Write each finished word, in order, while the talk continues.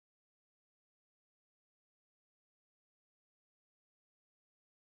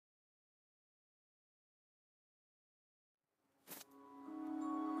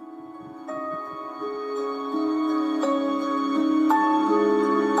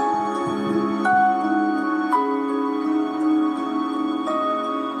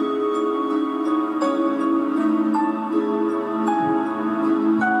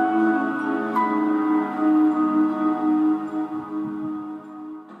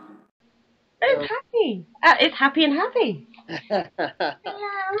It's happy. It's happy and happy. Hello.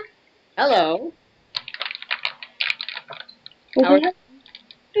 Hello. How are you?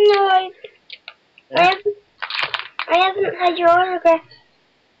 No, I haven't, I haven't had your autograph.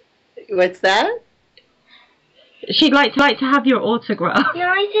 What's that? She'd like to have your autograph. No,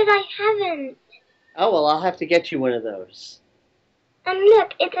 I said I haven't. Oh, well, I'll have to get you one of those.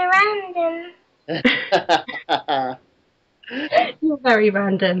 Look, it's a random. You're very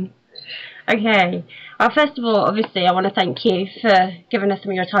random. Okay. First of all, obviously, I want to thank you for giving us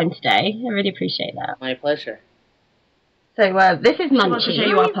some of your time today. I really appreciate that. My pleasure. So, this is Munchie. To show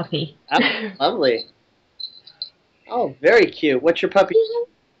you our puppy. Oh, lovely. Oh, very cute. What's your puppy?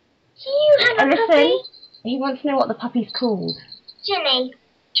 Do you have a puppy? He wants to know what the puppy's called. Ginny.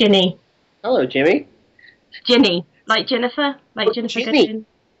 Ginny. Hello, Jimmy. Ginny. Like Jennifer? Like Jennifer Ginny. Goodwin?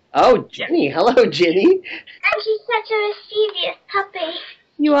 Oh, Ginny. Hello, Ginny. And she's such a mischievous puppy.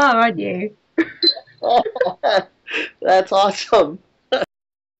 You are, aren't you? Oh, that's awesome.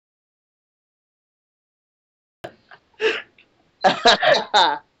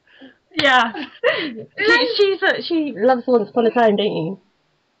 Yeah. She loves Once Upon a Time, don't you?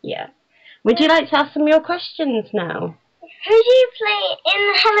 Yeah. Would you like to ask some of your questions now? Who do you play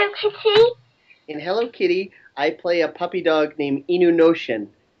in Hello Kitty? In Hello Kitty, I play a puppy dog named Inu Noshin,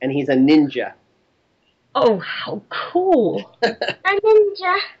 and he's a ninja. Oh, how cool. A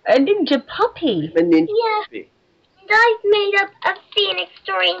ninja. A ninja puppy. A ninja puppy. And I've made up a phoenix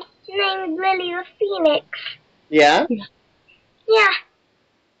story named Lily the Phoenix. Yeah? Yeah.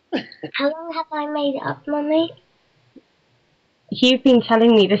 How long have I made it up, Mummy? You've been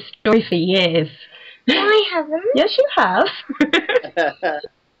telling me this story for years. No, I haven't. Yes, you have.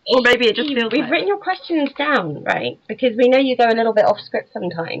 Or maybe it just feels... We've written your questions down, right? Because we know you go a little bit off script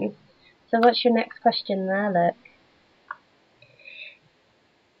sometimes. So what's your next question there, look?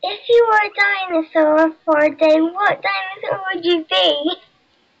 If you were a dinosaur for a day, what dinosaur would you be?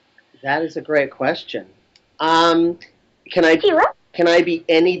 That is a great question. Can I be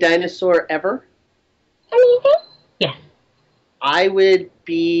any dinosaur ever? Anything? Yes. I would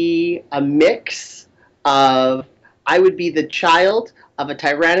be a mix of... I would be the child of a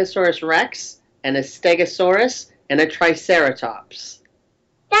Tyrannosaurus Rex and a Stegosaurus and a Triceratops.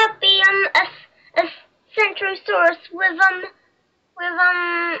 That'd be a Centrosaurus with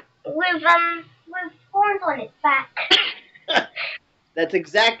horns on its back. That's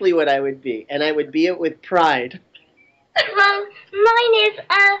exactly what I would be, and I would be it with pride. Well, mine is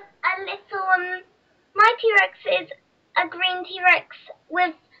a little my T-Rex is a green T-Rex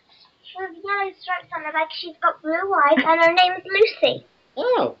with yellow stripes on her back. She's got blue eyes, and her name's Lucy.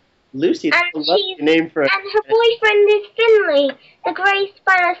 Oh, Lucy, that's a lovely And name for... And her boyfriend is Finley, the grey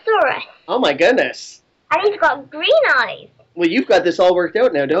Spinosaurus. Oh my goodness. And he's got green eyes. Well, you've got this all worked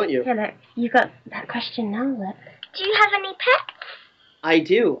out now, don't you? Yeah, look, you got that question now, look. Do you have any pets? I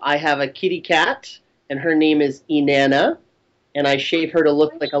do. I have a kitty cat, and her name is Inanna, and I shave her to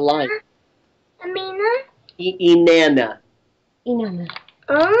look like a lion. Amina? Inanna. Inanna.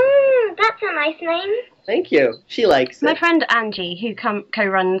 Oh, that's a nice name. Thank you. She likes it. My friend Angie, who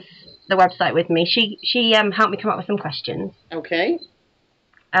co-runs the website with me, she helped me come up with some questions. Okay.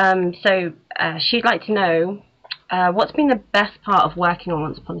 So she'd like to know what's been the best part of working on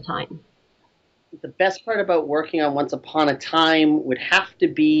Once Upon a Time? The best part about working on Once Upon a Time would have to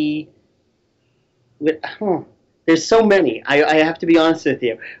be... there's so many. I have to be honest with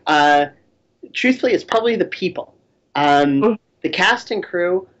you. Truthfully, it's probably the people. The cast and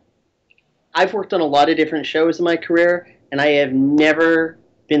crew, I've worked on a lot of different shows in my career, and I have never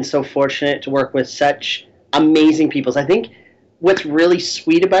been so fortunate to work with such amazing people. I think what's really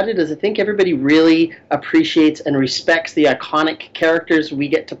sweet about it is I think everybody really appreciates and respects the iconic characters we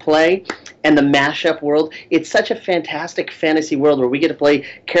get to play and the mashup world. It's such a fantastic fantasy world where we get to play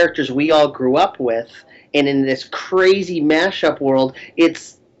characters we all grew up with, and in this crazy mashup world,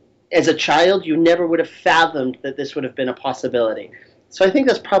 it's... As a child, you never would have fathomed that this would have been a possibility. So I think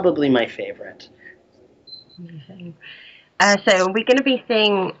that's probably my favorite. Amazing. So are we going to be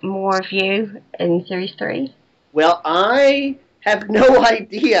seeing more of you in Series 3? Well, I have no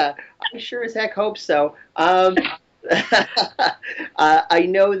idea. I sure as heck hope so. I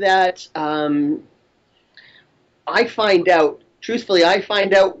know that I find out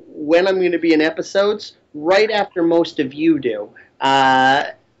when I'm going to be in episodes right after most of you do.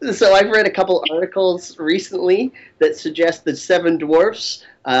 So I've read a couple articles recently that suggest that Seven Dwarfs,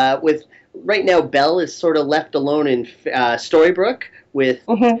 with right now Belle is sort of left alone in Storybrooke with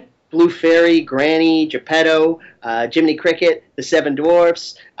Blue Fairy, Granny, Geppetto, Jiminy Cricket, the Seven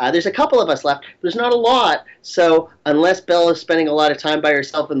Dwarfs. There's a couple of us left. There's not a lot, so unless Belle is spending a lot of time by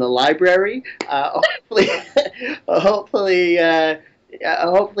herself in the library, hopefully, hopefully,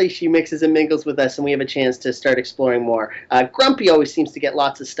 hopefully she mixes and mingles with us and we have a chance to start exploring more. Grumpy always seems to get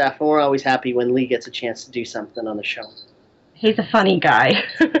lots of stuff, and we're always happy when Lee gets a chance to do something on the show. He's a funny guy.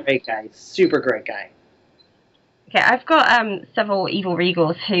 Great guy. Super great guy. Okay, I've got several evil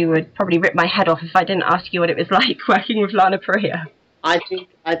regals who would probably rip my head off if I didn't ask you what it was like working with Lana Parrilla. I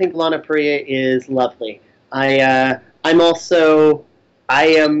think Lana Parrilla is lovely. I'm also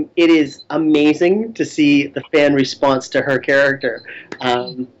it is amazing to see the fan response to her character.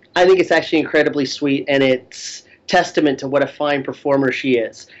 I think it's actually incredibly sweet, and it's testament to what a fine performer she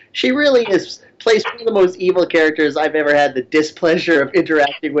is. She really plays one of the most evil characters I've ever had the displeasure of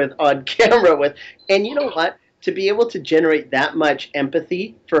interacting with on camera with. And you know what? To be able to generate that much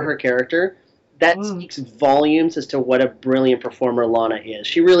empathy for her character, that speaks volumes as to what a brilliant performer Lana is.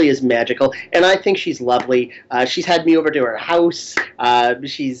 She really is magical, and I think she's lovely. She's had me over to her house.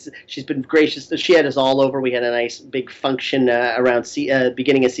 She's been gracious. She had us all over. We had a nice big function around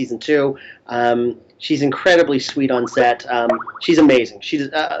beginning of season 2. She's incredibly sweet on set. She's amazing. She's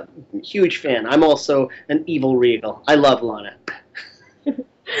a huge fan. I'm also an evil regal. I love Lana.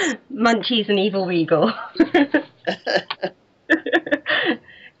 Munchie's an evil regal.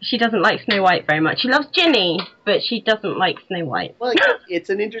 She doesn't like Snow White very much. She loves Ginny, but she doesn't like Snow White. Well, it's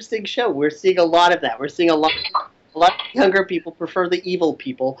an interesting show. We're seeing a lot of that. We're seeing a lot of younger people prefer the evil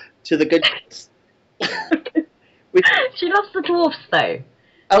people to the good guys. She loves the dwarfs, though.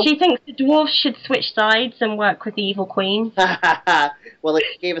 Oh. She thinks the dwarfs should switch sides and work with the evil queen. Well, if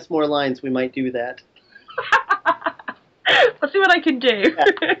you gave us more lines, we might do that. I'll see what I can do.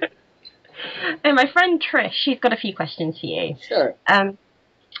 Yeah. And my friend Trish, she's got a few questions for you. Sure.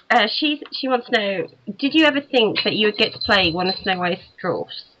 She wants to know, did you ever think that you would get to play one of Snow White's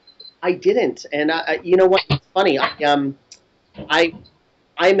dwarfs? I didn't, and you know what? It's funny. I'm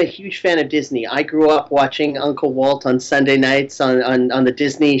a huge fan of Disney. I grew up watching Uncle Walt on Sunday nights on the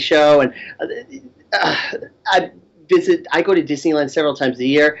Disney show, and I go to Disneyland several times a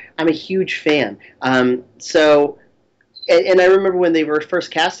year. I'm a huge fan. And I remember when they were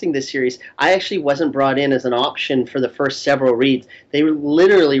first casting this series, I actually wasn't brought in as an option for the first several reads. They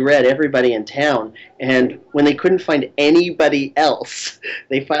literally read everybody in town, and when they couldn't find anybody else,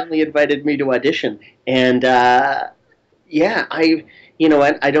 they finally invited me to audition. And yeah, you know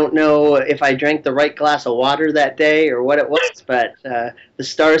what? I don't know if I drank the right glass of water that day or what it was, but the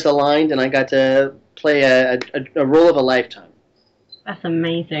stars aligned, and I got to play a role of a lifetime. That's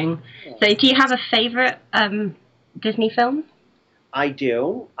amazing. So, do you have a favorite Disney film? I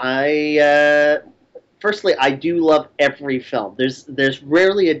do. Firstly, I do love every film. There's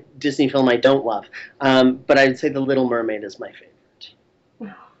rarely a Disney film I don't love, but I'd say The Little Mermaid is my favorite.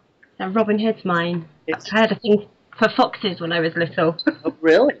 So Robin Hood's mine. I had a thing for foxes when I was little. Oh,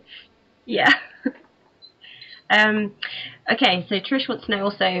 really? Yeah. Okay, so Trish wants to know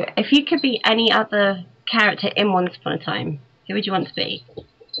also, if you could be any other character in Once Upon a Time, who would you want to be?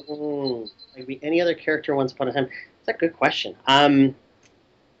 Maybe any other character Once Upon a Time. That's a good question. I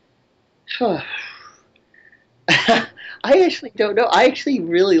actually don't know. I actually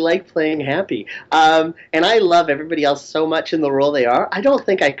really like playing Happy. And I love everybody else so much in the role they are. I don't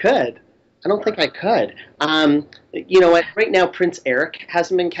think I could. You know what? Right now, Prince Eric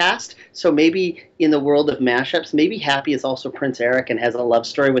hasn't been cast, so maybe in the world of mashups, maybe Happy is also Prince Eric and has a love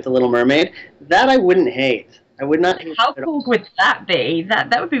story with the Little Mermaid. That I wouldn't hate. I would not. How cool would that be?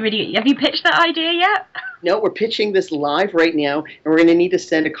 That would be really. Have you pitched that idea yet? No, we're pitching this live right now, and we're going to need to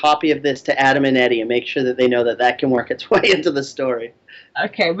send a copy of this to Adam and Eddie and make sure that they know that can work its way into the story.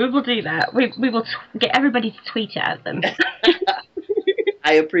 Okay, we will do that. We will get everybody to tweet it at them.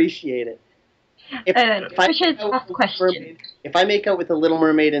 I appreciate it. If I make out with the Little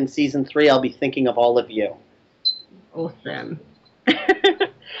Mermaid in season 3, I'll be thinking of all of you. Awesome.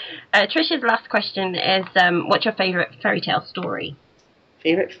 Trish's last question is, what's your favorite fairy tale story?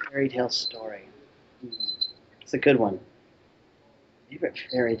 Favorite fairy tale story? It's a good one. Favorite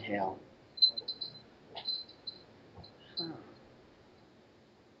fairy tale?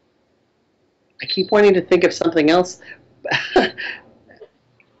 I keep wanting to think of something else.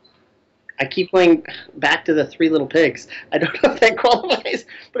 I keep going back to the Three Little Pigs. I don't know if that qualifies,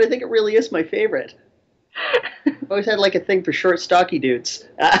 but I think it really is my favorite. I've always had like a thing for short, stocky dudes.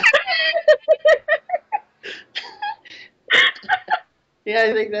 Yeah,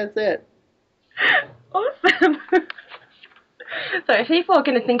 I think that's it. Awesome. So if people are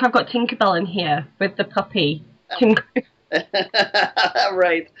going to think I've got Tinkerbell in here with the puppy.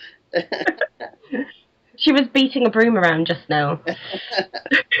 Right. She was beating a broom around just now.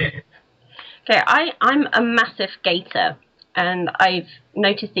 Okay, I'm a massive gator, and I've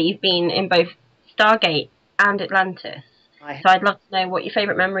noticed that you've been in both Stargate and Atlantis. So I'd love to know what your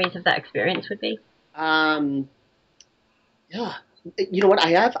favourite memories of that experience would be. Yeah. You know what?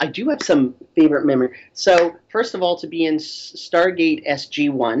 I do have some favorite memory. So first of all, to be in Stargate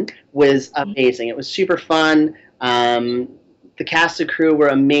SG-1 was amazing. It was super fun. The cast and crew were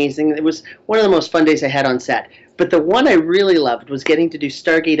amazing. It was one of the most fun days I had on set. But the one I really loved was getting to do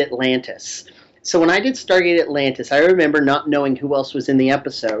Stargate Atlantis. So when I did Stargate Atlantis, I remember not knowing who else was in the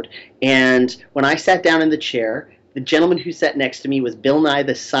episode. And when I sat down in the chair, the gentleman who sat next to me was Bill Nye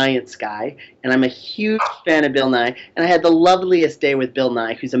the Science Guy, and I'm a huge fan of Bill Nye, and I had the loveliest day with Bill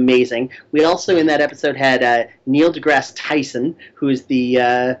Nye, who's amazing. We also, in that episode, had Neil deGrasse Tyson, who's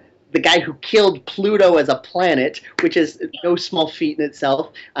the guy who killed Pluto as a planet, which is no small feat in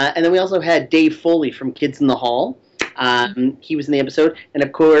itself. And then we also had Dave Foley from Kids in the Hall. He was in the episode, and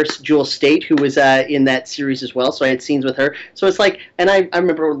of course Jewel State, who was in that series as well, so I had scenes with her. So it's like, and I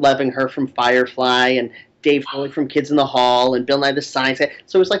remember loving her from Firefly, and Dave Foley from Kids in the Hall, and Bill Nye the Science Guy.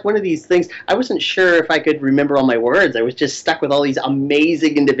 So it was like one of these things. I wasn't sure if I could remember all my words. I was just stuck with all these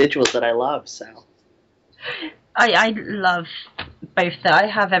amazing individuals that I love. So I love both. I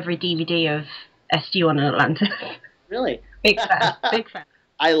have every DVD of SG-1 in Atlantis. Really? Big fan. Big fan.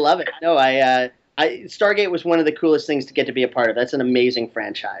 I love it. No, Stargate was one of the coolest things to get to be a part of. That's an amazing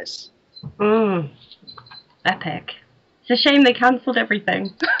franchise. Epic. It's a shame they cancelled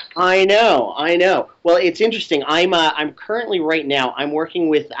everything. I know. Well, it's interesting. I'm currently right now. I'm working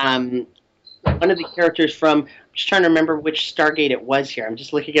with one of the characters from. I'm just trying to remember which Stargate it was here. I'm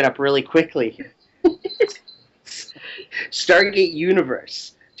just looking it up really quickly. Stargate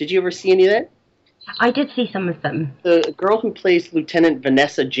Universe. Did you ever see any of that? I did see some of them. The girl who plays Lieutenant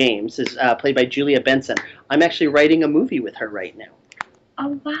Vanessa James is played by Julia Benson. I'm actually writing a movie with her right now.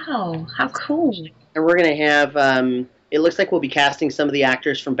 Oh, wow. How cool. And we're going to have... it looks like we'll be casting some of the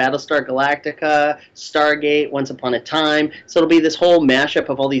actors from Battlestar Galactica, Stargate, Once Upon a Time. So it'll be this whole mashup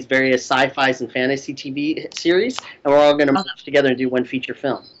of all these various sci-fis and fantasy TV series, and we're all going to merge together and do one feature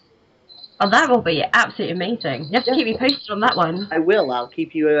film. Oh, that will be absolutely amazing. You have to keep me posted on that one. I will. I'll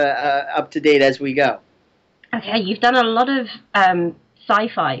keep you up to date as we go. Okay, you've done a lot of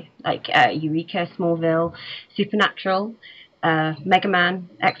sci-fi, like Eureka, Smallville, Supernatural, Mega Man,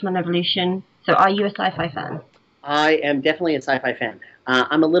 X-Men Evolution. So are you a sci-fi fan? I am definitely a sci-fi fan.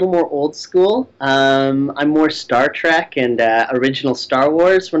 I'm a little more old school. I'm more Star Trek and original Star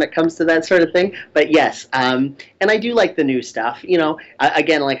Wars when it comes to that sort of thing. But yes, and I do like the new stuff. You know,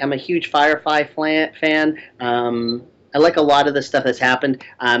 again, like I'm a huge Firefly fan. I like a lot of the stuff that's happened.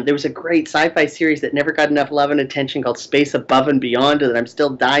 There was a great sci-fi series that never got enough love and attention called Space Above and Beyond, and I'm still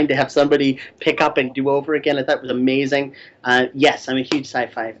dying to have somebody pick up and do over again. I thought it was amazing. Yes, I'm a huge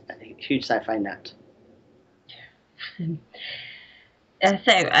sci-fi nut.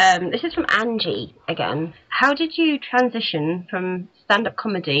 This is from Angie again. How did you transition from stand-up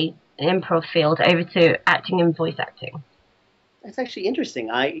comedy and improv field over to acting and voice acting? That's actually interesting.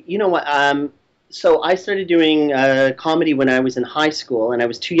 You know what? So I started doing comedy when I was in high school, and I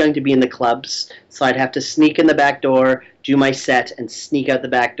was too young to be in the clubs, so I'd have to sneak in the back door, do my set, and sneak out the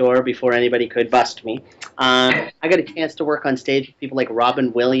back door before anybody could bust me. I got a chance to work on stage with people like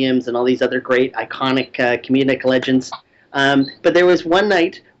Robin Williams and all these other great, iconic comedic legends. But there was one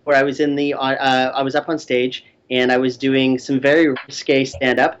night where I was I was up on stage, and I was doing some very risque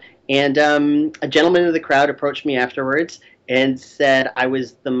stand-up, and a gentleman in the crowd approached me afterwards and said I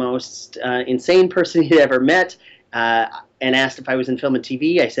was the most insane person he'd ever met, and asked if I was in film and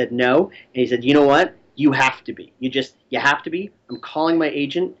TV. I said no, and he said, you know what? You have to be. You have to be. I'm calling my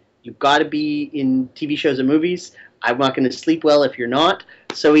agent. You've got to be in TV shows and movies. I'm not going to sleep well if you're not.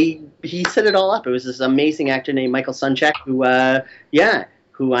 So he set it all up. It was this amazing actor named Michael Sunchak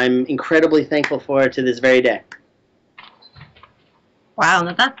who I'm incredibly thankful for to this very day.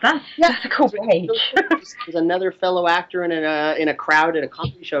 Wow, that's a cool page. There's another fellow actor in a crowd at a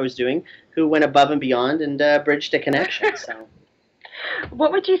comedy show I was doing who went above and beyond and bridged a connection. So,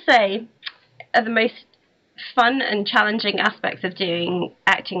 what would you say are the most fun and challenging aspects of doing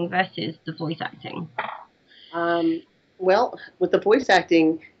acting versus the voice acting? Well, with the voice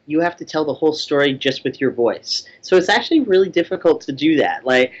acting, you have to tell the whole story just with your voice. So it's actually really difficult to do that.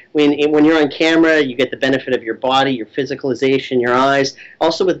 Like when you're on camera, you get the benefit of your body, your physicalization, your eyes.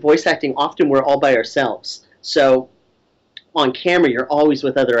 Also with voice acting, often we're all by ourselves. So on camera, you're always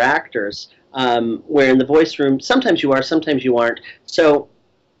with other actors, where in the voice room, sometimes you are, sometimes you aren't. So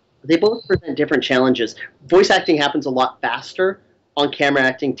they both present different challenges. Voice acting happens a lot faster on-camera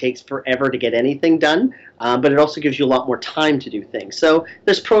acting takes forever to get anything done, but it also gives you a lot more time to do things. So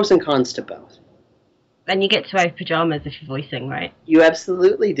there's pros and cons to both. And you get to wear pajamas if you're voicing, right? You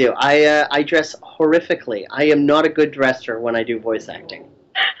absolutely do. I dress horrifically. I am not a good dresser when I do voice acting.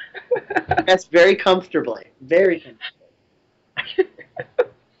 That's very comfortably. Very comfortably.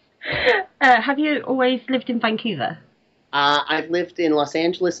 Have you always lived in Vancouver? I've lived in Los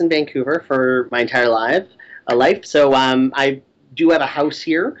Angeles and Vancouver for my entire life. So I do have a house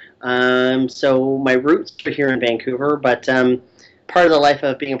here. So my roots are here in Vancouver, but part of the life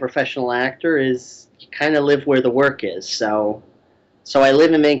of being a professional actor is you kind of live where the work is. So I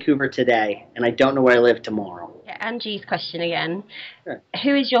live in Vancouver today, and I don't know where I live tomorrow. Yeah, Angie's question again. Sure.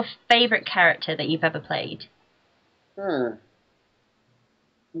 Who is your favorite character that you've ever played? Good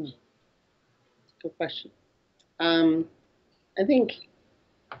question. I think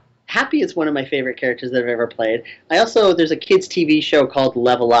Happy is one of my favorite characters that I've ever played. There's a kids' TV show called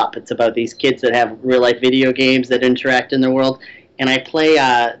Level Up. It's about these kids that have real-life video games that interact in their world, and I play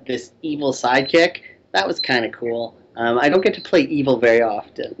this evil sidekick. That was kind of cool. I don't get to play evil very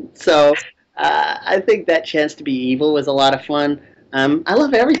often, so I think that chance to be evil was a lot of fun. I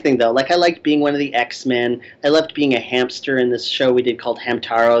love everything, though. Like, I liked being one of the X-Men. I loved being a hamster in this show we did called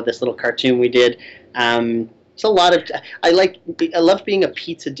Hamtaro, this little cartoon we did. It's a lot of. I loved being a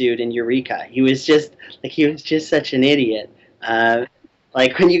pizza dude in Eureka. He was just such an idiot.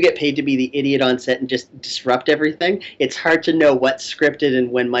 Like, when you get paid to be the idiot on set and just disrupt everything, it's hard to know what's scripted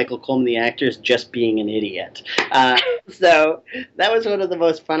and when Michael Coleman, the actor, is just being an idiot. So that was one of the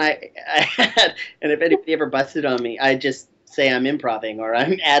most fun I had. And if anybody ever busted on me, I just say I'm improvising or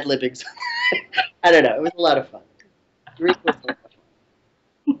I'm ad-libbing something. I don't know. It was a lot of fun. Eureka was a lot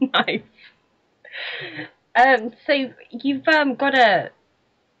of fun. Nice. So you've got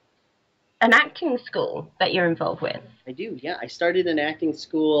an acting school that you're involved with. I do, yeah. I started an acting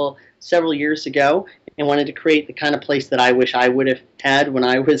school several years ago and wanted to create the kind of place that I wish I would have had when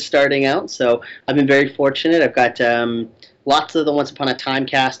I was starting out. So I've been very fortunate. I've got lots of the Once Upon a Time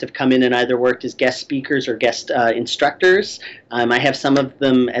cast have come in and either worked as guest speakers or guest instructors. I have some of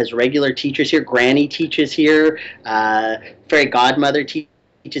them as regular teachers here. Granny teaches here. Fairy Godmother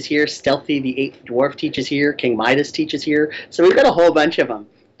teaches here. Stealthy, the Eighth Dwarf, teaches here. King Midas teaches here. So we've got a whole bunch of them.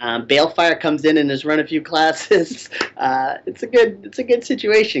 Balefire comes in and has run a few classes. It's a good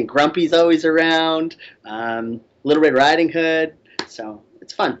situation. Grumpy's always around. Little Red Riding Hood. So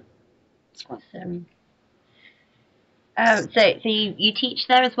it's fun. It's fun. Awesome. So you teach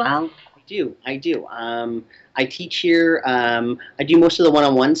there as well? I do. I teach here. I do most of the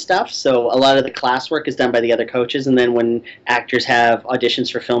one-on-one stuff, so a lot of the classwork is done by the other coaches, and then when actors have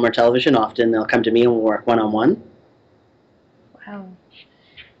auditions for film or television, often they'll come to me and we'll work one-on-one. Wow.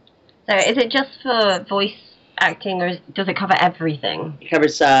 So is it just for voice acting, or does it cover everything? It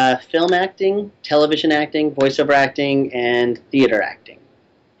covers film acting, television acting, voiceover acting, and theater acting.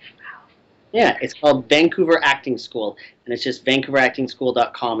 Yeah, it's called Vancouver Acting School, and it's just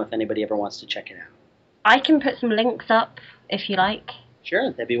vancouveractingschool.com if anybody ever wants to check it out. I can put some links up if you like.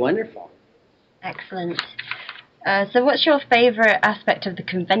 Sure, that'd be wonderful. Excellent. So what's your favorite aspect of the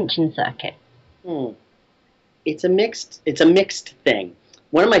convention circuit? It's a mixed thing.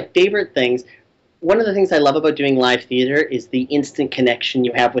 One of my favorite things, one of the things I love about doing live theater is the instant connection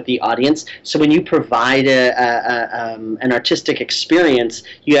you have with the audience. So when you provide an artistic experience,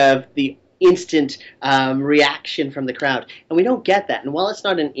 you have the instant reaction from the crowd. And we don't get that. And while it's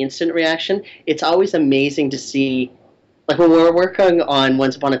not an instant reaction, it's always amazing to see, like when we're working on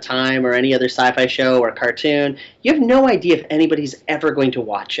Once Upon a Time or any other sci-fi show or cartoon, you have no idea if anybody's ever going to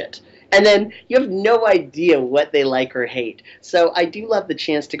watch it. And then you have no idea what they like or hate. So I do love the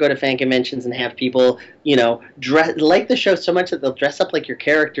chance to go to fan conventions and have people, like the show so much that they'll dress up like your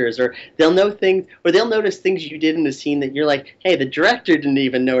characters, or they'll know things, or they'll notice things you did in the scene that you're like, hey, the director didn't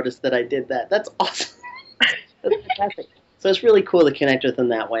even notice that I did that. That's awesome. That's fantastic. So it's really cool to connect with them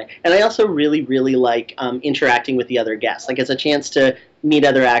that way. And I also really, really like interacting with the other guests. Like, it's a chance to meet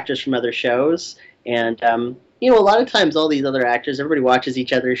other actors from other shows. And, a lot of times all these other actors, everybody watches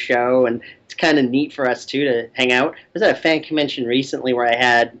each other's show, and it's kind of neat for us, too, to hang out. I was at a fan convention recently where I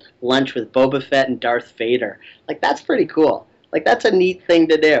had lunch with Boba Fett and Darth Vader. Like, that's pretty cool. Like, that's a neat thing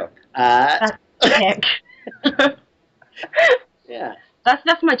to do. That's sick. Yeah.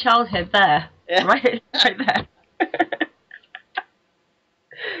 That's my childhood there. Yeah. Right there.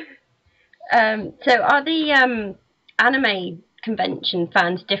 So are the anime convention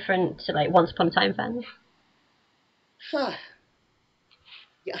fans different to, like, Once Upon a Time fans?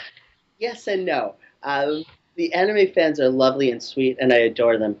 Yeah. Yes and no. The anime fans are lovely and sweet, and I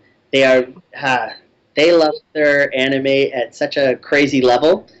adore them. They are They love their anime at such a crazy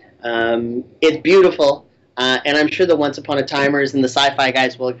level. It's beautiful, and I'm sure the Once Upon a Timers and the sci-fi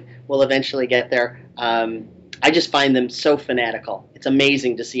guys will eventually get there. I just find them so fanatical. It's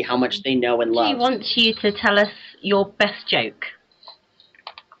amazing to see how much they know and love. He wants you to tell us your best joke.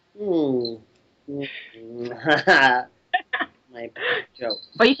 My joke.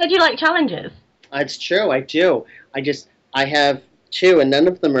 Well, you said you like challenges. It's true, I do. I have two, and none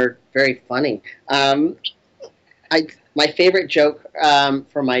of them are very funny. My favorite joke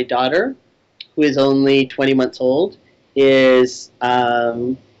for my daughter, who is only 20 months old, is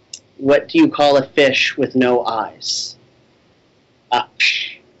what do you call a fish with no eyes?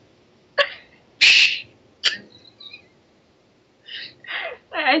 Psh. Psh.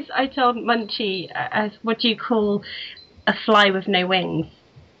 I told Munchie, what do you call a fly with no wings?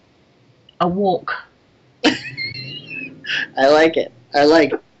 A walk. I like it. I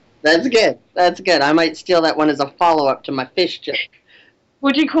like it. That's good. That's good. I might steal that one as a follow-up to my fish joke.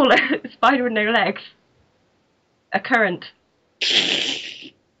 What do you call a spider with no legs? A current.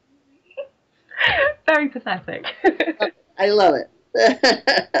 Very pathetic. I love it.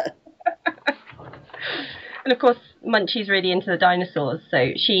 And of course, Munchie's really into the dinosaurs,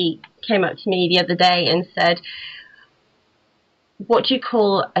 so she came up to me the other day and said, what do you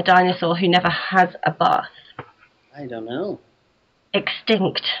call a dinosaur who never has a bath? I don't know.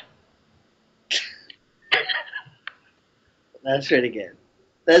 Extinct. That's really good.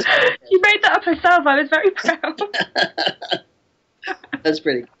 That's pretty good. She made that up herself. I was very proud. That's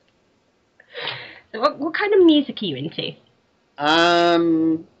pretty good. So what kind of music are you into?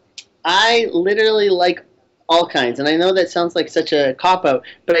 I literally like all kinds, and I know that sounds like such a cop-out,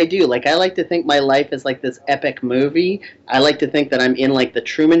 but I do. Like, I like to think my life is like this epic movie. I like to think that I'm in, like, the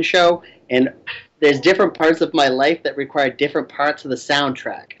Truman Show, and there's different parts of my life that require different parts of the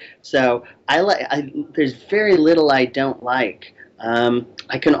soundtrack. So there's very little I don't like.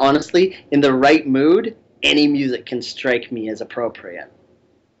 I can honestly, in the right mood, any music can strike me as appropriate.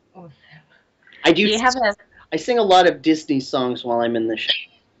 Awesome. I sing a lot of Disney songs while I'm in the show.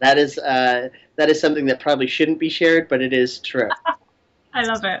 That is something that probably shouldn't be shared, but it is true. I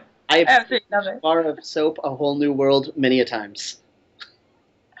love it. I absolutely love it. Bar of Soap, A Whole New World, many a times.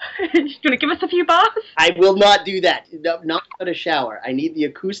 You want to give us a few bars? I will not do that. No, not without a shower. I need the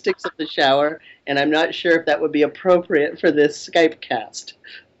acoustics of the shower, and I'm not sure if that would be appropriate for this Skype cast.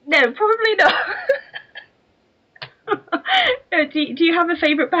 No, probably not. Do you have a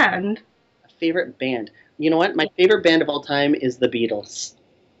favorite band? A favorite band? You know what? My favorite band of all time is the Beatles.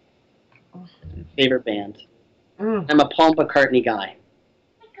 Awesome. Favorite band. I'm a Paul McCartney guy.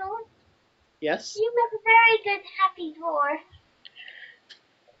 Michael, Yes? you make a very good happy dwarf.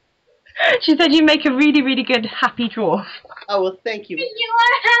 She said you make a really, really good happy dwarf. Oh, well, thank you. You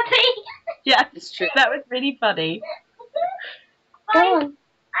are happy. Yes, It's true. that was really funny. Go on.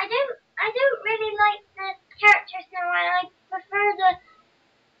 I don't really like the character Snow White.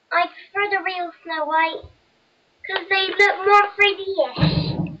 I prefer the real Snow White because they look more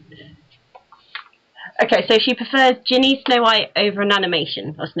 3D-ish. Okay, so she prefers Ginny Snow White over an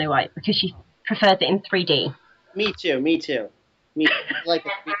animation of Snow White because she prefers it in 3D. Me too. Me too. I like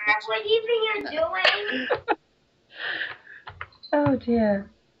it. What do you think you're doing? Oh dear.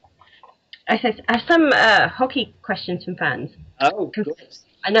 I have some hockey questions from fans. Oh, good.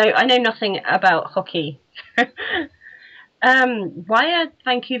 I know nothing about hockey. Why are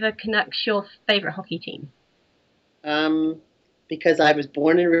Vancouver Canucks your favorite hockey team? Because I was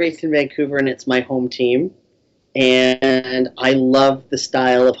born and raised in Vancouver, and it's my home team, and I love the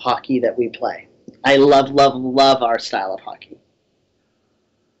style of hockey that we play. I love, love, love our style of hockey.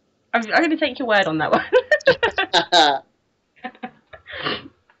 I'm going to take your word on that one.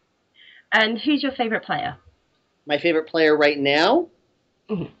 And who's your favorite player? My favorite player right now?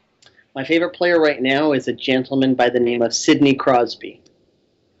 Mm-hmm. My favorite player right now is a gentleman by the name of Sidney Crosby.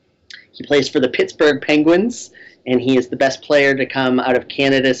 He plays for the Pittsburgh Penguins, and he is the best player to come out of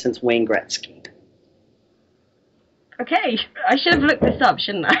Canada since Wayne Gretzky. Okay, I should have looked this up,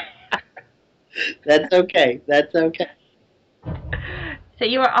 shouldn't I? That's okay. That's okay. So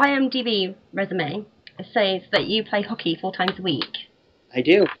your IMDb resume says that you play hockey 4 times a week. I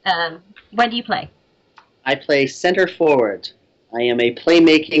do. Where do you play? I play center forward. I am a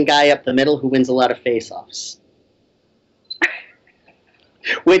playmaking guy up the middle who wins a lot of face-offs.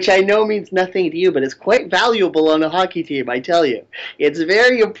 Which I know means nothing to you, but it's quite valuable on a hockey team, I tell you. It's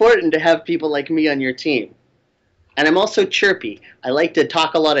very important to have people like me on your team. And I'm also chirpy. I like to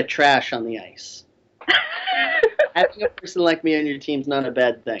talk a lot of trash on the ice. Having a person like me on your team's not a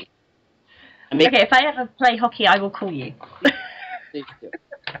bad thing. Okay, if I ever play hockey, I will call you. Please do.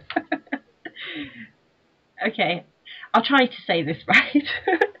 Okay, I'll try to say this right.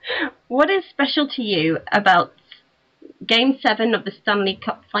 What is special to you about Game 7 of the Stanley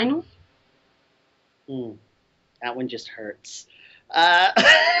Cup Finals? That one just hurts. Uh,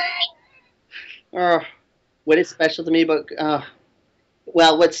 oh, what is special to me about...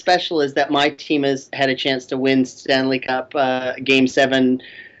 well, what's special is that my team has had a chance to win Stanley Cup Game 7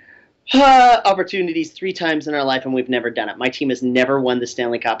 opportunities 3 times in our life, and we've never done it. My team has never won the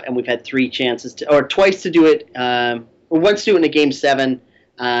Stanley Cup, and we've had 3 chances, or twice to do it, or once to do it in a Game 7,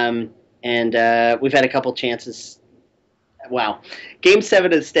 and we've had a couple chances. Wow. Game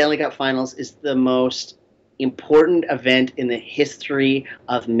 7 of the Stanley Cup Finals is the most important event in the history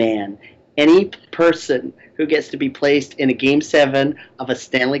of man. Any person who gets to be placed in a Game 7 of a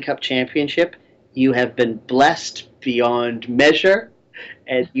Stanley Cup championship, you have been blessed beyond measure,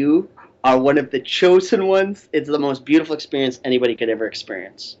 and you are one of the chosen ones. It's the most beautiful experience anybody could ever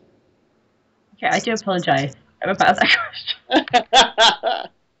experience. Okay, I do apologize about that question.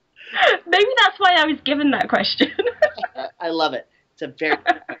 Maybe that's why I was given that question. I love it. It's a very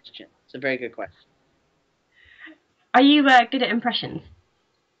good question. It's a very good question. Are you good at impressions?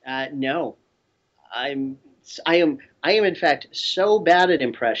 No. I am in fact so bad at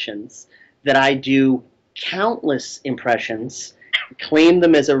impressions that I do countless impressions, claim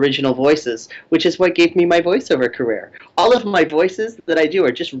them as original voices, which is what gave me my voiceover career. All of my voices that I do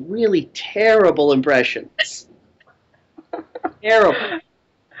are just really terrible impressions. Terrible.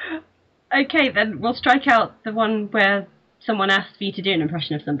 Okay, then we'll strike out the one where someone asked for you to do an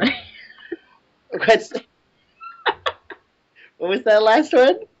impression of somebody. What was that last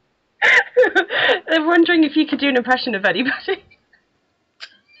one? They're wondering if you could do an impression of anybody.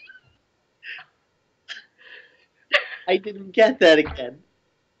 I didn't get that again.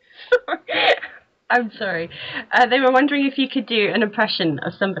 I'm sorry. They were wondering if you could do an impression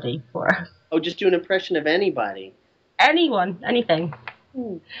of somebody for us. Oh, just do an impression of anybody. Anyone, anything.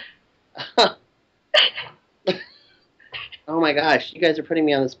 Oh my gosh, you guys are putting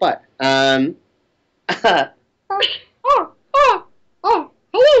me on the spot. Hello.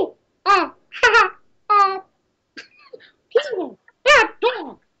 Peter, bad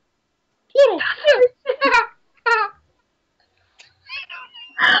dog. Peter.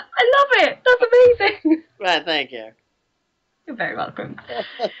 I love it. That's amazing. Well, thank you. You're very welcome.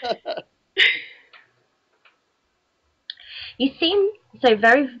 You seem so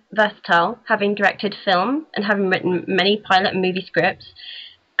very versatile, having directed film and having written many pilot and movie scripts,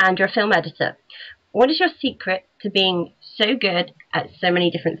 and you're a film editor. What is your secret to being so good at so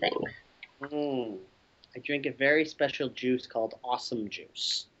many different things? I drink a very special juice called Awesome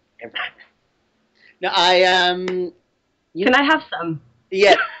Juice. No, Can I have some?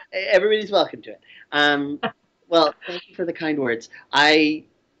 Yeah, everybody's welcome to it. Well, thank you for the kind words. I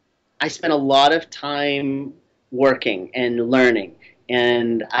spent a lot of time working and learning,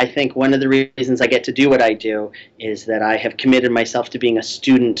 and I think one of the reasons I get to do what I do is that I have committed myself to being a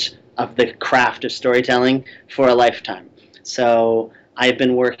student of the craft of storytelling for a lifetime. So I've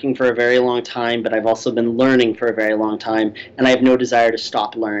been working for a very long time, but I've also been learning for a very long time, and I have no desire to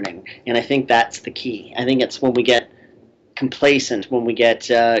stop learning. And I think that's the key. I think it's when we get complacent, when we get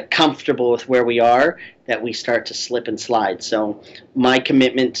comfortable with where we are, that we start to slip and slide. So my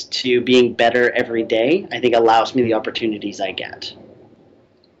commitment to being better every day, I think, allows me the opportunities I get.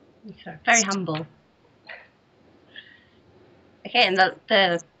 So, very humble. Okay, and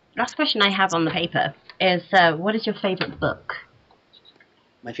the last question I have on the paper is, what is your favorite book?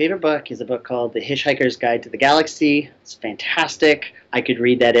 My favorite book is a book called The Hitchhiker's Guide to the Galaxy. It's fantastic. I could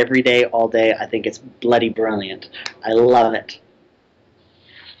read that every day, all day. I think it's bloody brilliant. I love it.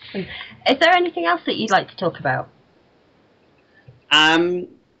 Is there anything else that you'd like to talk about?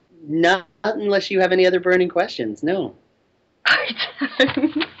 Not unless you have any other burning questions, no.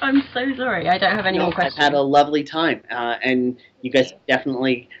 I'm so sorry. I don't have any more questions. I've had a lovely time, and you guys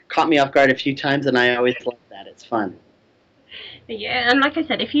definitely caught me off guard a few times, and I always love that. It's fun. Yeah, and like I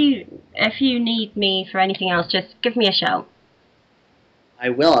said, if you need me for anything else, just give me a shout. I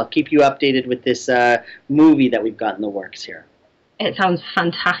will. I'll keep you updated with this movie that we've got in the works here. It sounds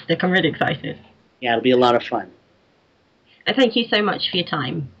fantastic. I'm really excited. Yeah, it'll be a lot of fun. And thank you so much for your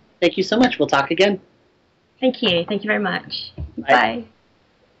time. Thank you so much. We'll talk again. Thank you. Thank you very much. Bye. Bye.